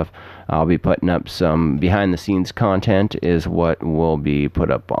doing stuff. I'll be putting up some behind-the-scenes content is what will be put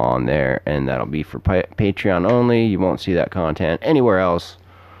up on there, and that'll be for Patreon only. You won't see that content anywhere else.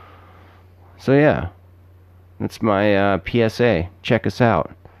 So yeah, that's my PSA. Check us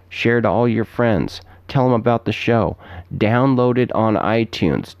out. Share to all your friends. Tell them about the show. Download it on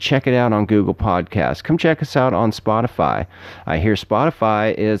iTunes. Check it out on Google Podcasts. Come check us out on Spotify. I hear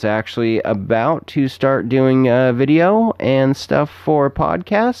Spotify is actually about to start doing video and stuff for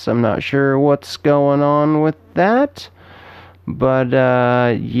podcasts. I'm not sure what's going on with that. But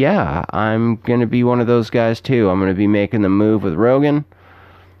yeah, I'm going to be one of those guys too. I'm going to be making the move with Rogan.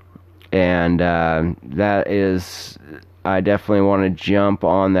 And that is... I definitely want to jump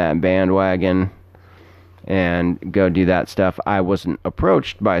on that bandwagon and go do that stuff. I wasn't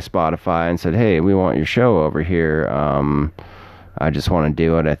approached by Spotify and said, hey, we want your show over here. I just want to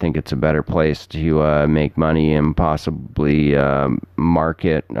do it. I think it's a better place to make money and possibly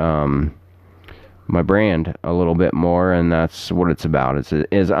market my brand a little bit more, and that's what it's about.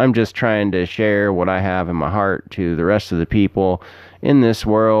 Is I'm just trying to share what I have in my heart to the rest of the people in this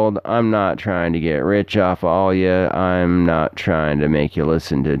world. I'm not trying to get rich off all you. I'm not trying to make you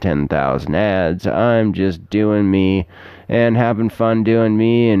listen to 10,000 ads. I'm just doing me and having fun doing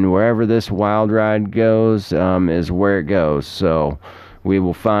me, and wherever this wild ride goes is where it goes. So we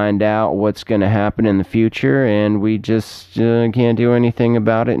will find out what's going to happen in the future, and we just can't do anything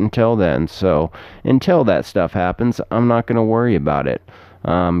about it until then. So until that stuff happens, I'm not going to worry about it.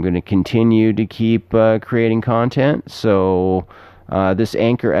 I'm going to continue to keep creating content. So this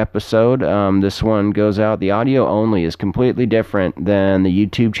Anchor episode, this one goes out. The audio only is completely different than the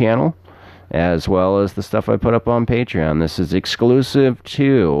YouTube channel, as well as the stuff I put up on Patreon. This is exclusive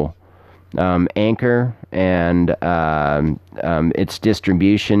to Anchor and its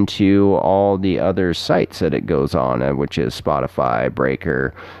distribution to all the other sites that it goes on, which is Spotify,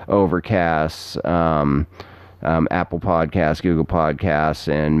 Breaker, Overcast, Apple Podcasts, Google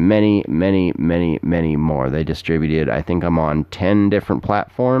Podcasts, and many, many, many, many more. They distributed, I think I'm on 10 different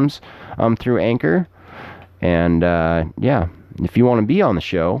platforms through Anchor. And yeah, if you want to be on the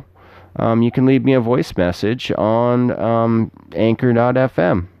show, you can leave me a voice message on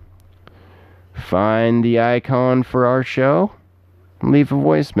Anchor.fm. Find the icon for our show, leave a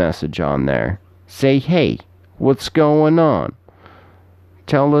voice message on there. Say, hey, what's going on?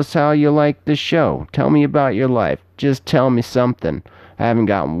 Tell us how you like the show. Tell me about your life. Just tell me something. I haven't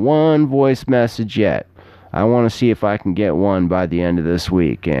gotten one voice message yet. I want to see if I can get one by the end of this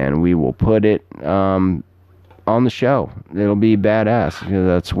week, and we will put it on the show. It'll be badass, because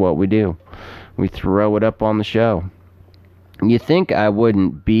that's what we do. We throw it up on the show. You think I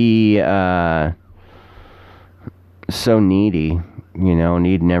wouldn't be so needy,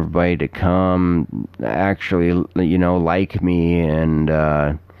 needing everybody to come, actually, like me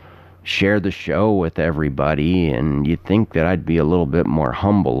and share the show with everybody, and you'd think that I'd be a little bit more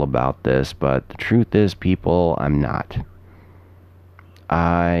humble about this, but the truth is, people, I'm not.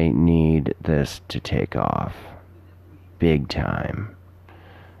 I need this to take off. Big time.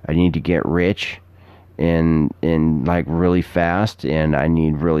 I need to get rich in like really fast, and I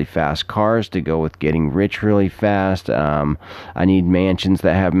need really fast cars to go with getting rich really fast. I need mansions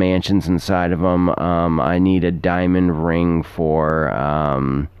that have mansions inside of them. I need a diamond ring for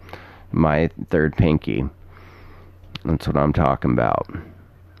my third pinky. That's what I'm talking about.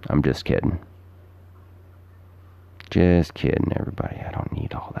 I'm just kidding. Just kidding, everybody. I don't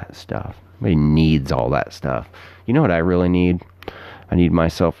need all that stuff. Nobody needs all that stuff. You know what I really need? I need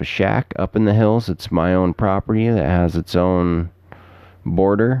myself a shack up in the hills. It's my own property that has its own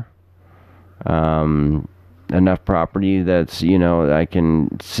border. Enough property that's, I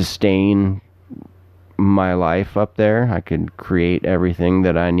can sustain my life up there. I could create everything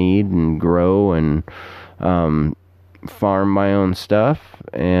that I need and grow and farm my own stuff.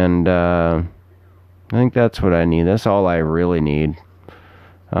 And I think that's what I need. That's all I really need.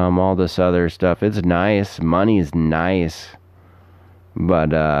 All this other stuff, it's nice. Money's nice.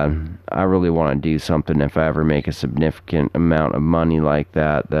 But I really want to do something. If I ever make a significant amount of money like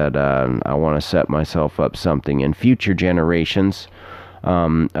that I want to set myself up something in future generations,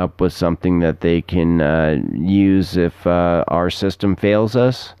 up with something that they can use if our system fails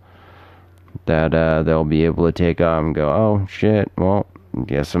us, that they'll be able to take off and go, oh shit, well,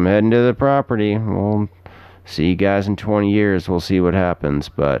 guess I'm heading to the property. Well, see you guys in 20 years. We'll see what happens.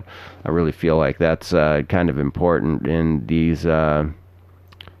 But I really feel like that's kind of important in these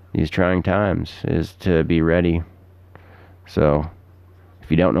trying times, is to be ready. So if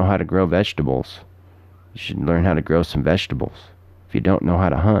you don't know how to grow vegetables, you should learn how to grow some vegetables. If you don't know how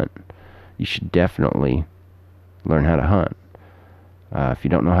to hunt, you should definitely learn how to hunt. If you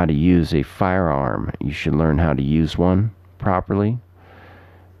don't know how to use a firearm, you should learn how to use one properly.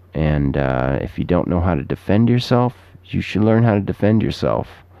 And if you don't know how to defend yourself, you should learn how to defend yourself.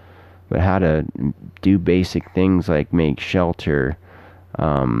 But how to do basic things like make shelter.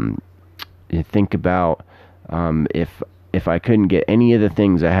 You think about if I couldn't get any of the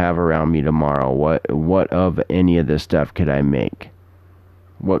things I have around me tomorrow, what of any of this stuff could I make?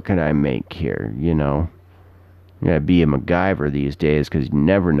 What could I make here? You gotta be a MacGyver these days, because you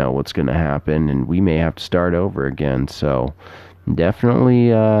never know what's gonna happen, and we may have to start over again. So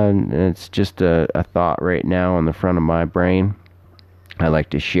definitely, it's just a thought right now on the front of my brain. I like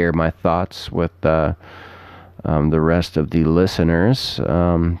to share my thoughts with the rest of the listeners.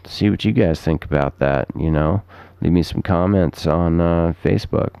 See what you guys think about that. Leave me some comments on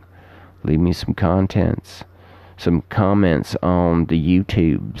Facebook. Leave me some comments on the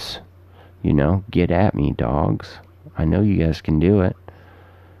YouTubes. Get at me, dogs. I know you guys can do it.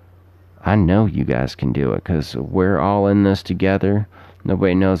 I know you guys can do it because we're all in this together.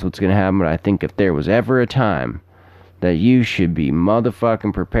 Nobody knows what's going to happen, but I think if there was ever a time that you should be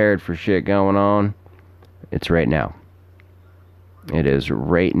motherfucking prepared for shit going on, it's right now. It is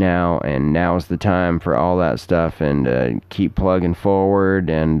right now, and now's the time for all that stuff, and keep plugging forward,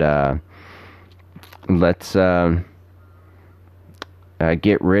 and let's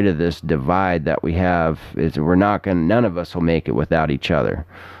get rid of this divide that we have. None of us will make it without each other.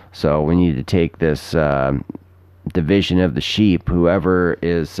 So we need to take this division of the sheep, who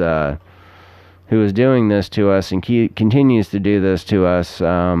is doing this to us and continues to do this to us.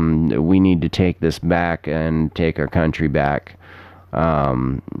 We need to take this back and take our country back.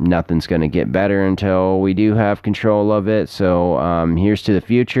 Nothing's going to get better until we do have control of it. So here's to the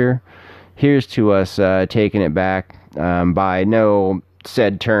future. Here's to us taking it back by no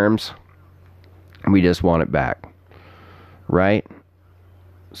said terms. We just want it back. Right?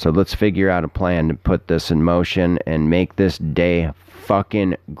 So let's figure out a plan to put this in motion and make this day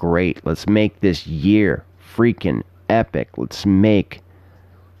fucking great. Let's make this year freaking epic. Let's make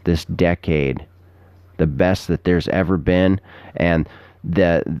this decade the best that there's ever been, and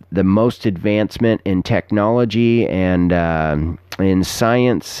the most advancement in technology and in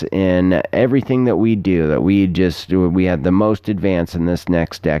science, in everything that we do, that we have the most advance in this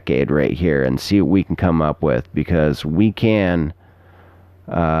next decade right here, and see what we can come up with, because we can.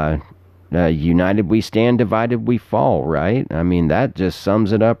 United we stand, divided we fall, right? I mean, that just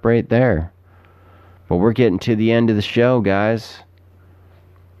sums it up right there. But we're getting to the end of the show, guys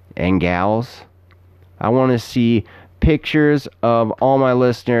and gals. I want to see pictures of all my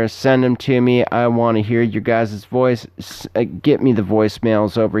listeners. Send them to me. I want to hear your guys' voice. Get me the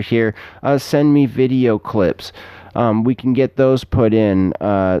voicemails over here. Send me video clips. We can get those put in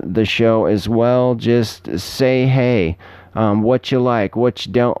the show as well. Just say, hey, what you like, what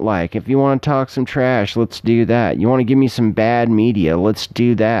you don't like. If you want to talk some trash, let's do that. You want to give me some bad media, let's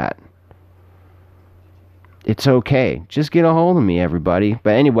do that. It's okay. Just get a hold of me, everybody.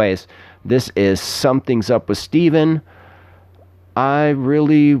 But anyways, this is Something's Up with Steven. I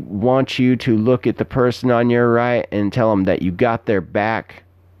really want you to look at the person on your right and tell them that you got their back.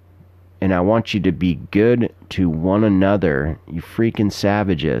 And I want you to be good to one another, you freaking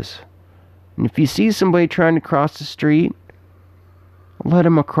savages. And if you see somebody trying to cross the street, let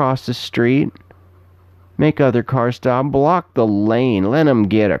them across the street. Make other cars stop. Block the lane. Let them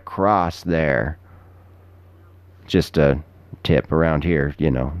get across there. Just a tip around here.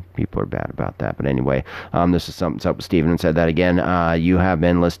 You know, people are bad about that. But anyway, this is Something's Up with Steven, and said that again. You have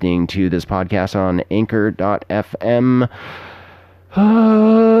been listening to this podcast on Anchor.fm.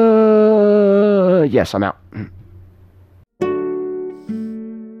 Yes, I'm out.